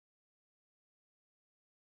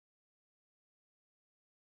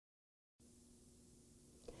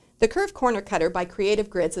The Curved Corner Cutter by Creative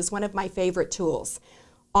Grids is one of my favorite tools.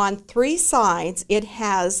 On 3 sides, it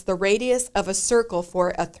has the radius of a circle for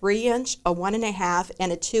a 3-inch, a 1.5,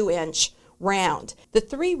 and a 2-inch round. The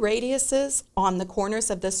 3 radiuses on the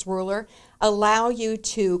corners of this ruler allow you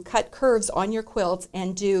to cut curves on your quilts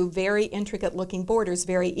and do very intricate looking borders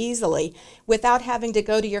very easily without having to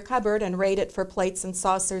go to your cupboard and rate it for plates and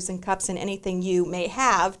saucers and cups and anything you may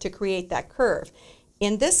have to create that curve.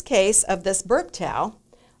 In this case of this burp towel,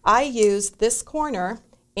 I used this corner,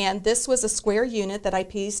 and this was a square unit that I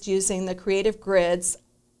pieced using the Creative Grids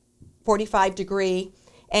 45-degree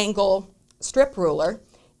angle strip ruler,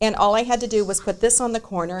 and all I had to do was put this on the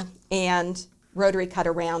corner and rotary cut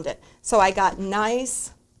around it. So I got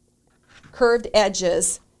nice curved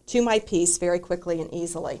edges to my piece very quickly and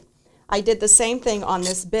easily. I did the same thing on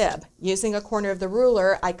this bib. Using a corner of the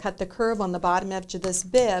ruler, I cut the curve on the bottom edge of this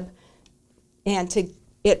bib, and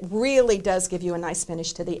it really does give you a nice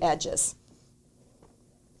finish to the edges.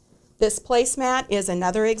 This placemat is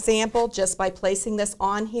another example. Just by placing this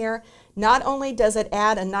on here, not only does it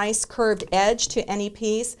add a nice curved edge to any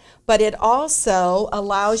piece, but it also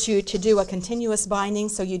allows you to do a continuous binding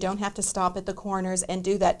so you don't have to stop at the corners and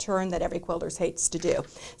do that turn that every quilter hates to do.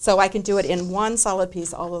 So I can do it in one solid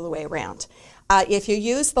piece all the way around. If you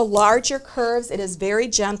use the larger curves, it is very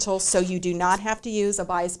gentle, so you do not have to use a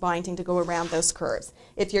bias binding to go around those curves.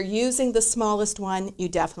 If you're using the smallest one, you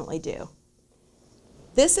definitely do.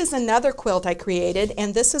 This is another quilt I created,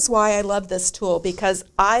 and this is why I love this tool, because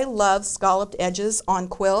I love scalloped edges on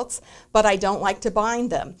quilts, but I don't like to bind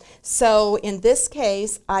them. So in this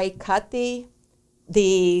case, I cut the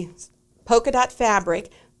polka dot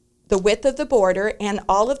fabric, the width of the border, and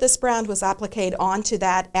all of this brown was appliqued onto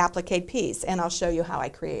that applique piece, and I'll show you how I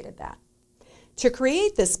created that. To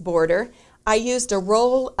create this border, I used a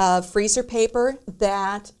roll of freezer paper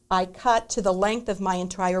that I cut to the length of my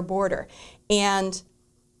entire border. And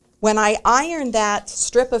when I ironed that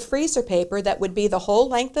strip of freezer paper that would be the whole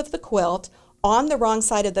length of the quilt on the wrong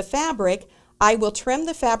side of the fabric, I will trim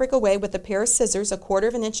the fabric away with a pair of scissors 1/4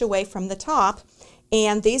 of an inch away from the top.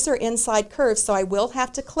 And these are inside curves, so I will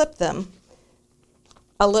have to clip them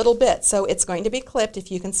a little bit. So it's going to be clipped, if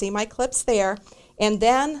you can see my clips there. And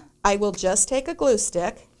then I will just take a glue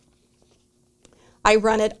stick. I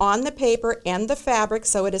run it on the paper and the fabric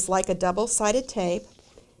so it is like a double-sided tape,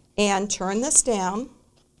 and turn this down.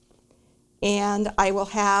 And I will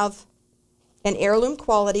have an heirloom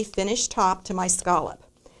quality finished top to my scallop.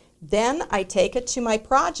 Then I take it to my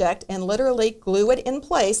project and literally glue it in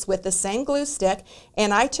place with the same glue stick,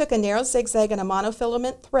 and I took a narrow zigzag and a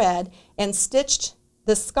monofilament thread and stitched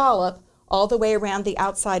the scallop all the way around the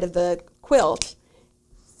outside of the quilt.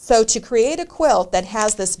 So to create a quilt that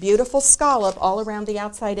has this beautiful scallop all around the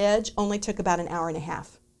outside edge only took about an hour and a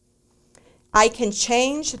half. I can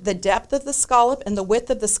change the depth of the scallop and the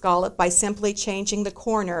width of the scallop by simply changing the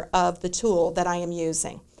corner of the tool that I am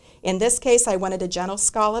using. In this case, I wanted a gentle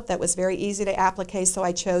scallop that was very easy to applique, so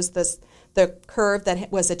I chose the curve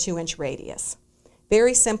that was a 2-inch radius.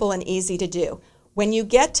 Very simple and easy to do. When you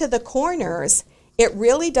get to the corners, it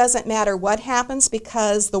really doesn't matter what happens,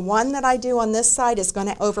 because the one that I do on this side is going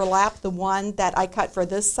to overlap the one that I cut for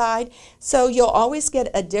this side. So you'll always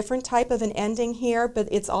get a different type of an ending here, but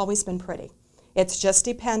it's always been pretty. It's just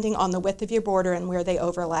depending on the width of your border and where they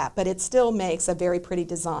overlap, but it still makes a very pretty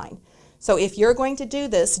design. So if you're going to do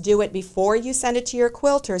this, do it before you send it to your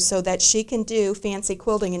quilter so that she can do fancy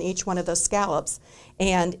quilting in each one of those scallops,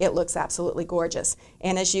 and it looks absolutely gorgeous.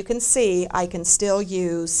 And as you can see, I can still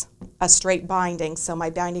use a straight binding, so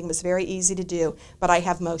my binding was very easy to do, but I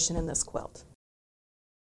have motion in this quilt.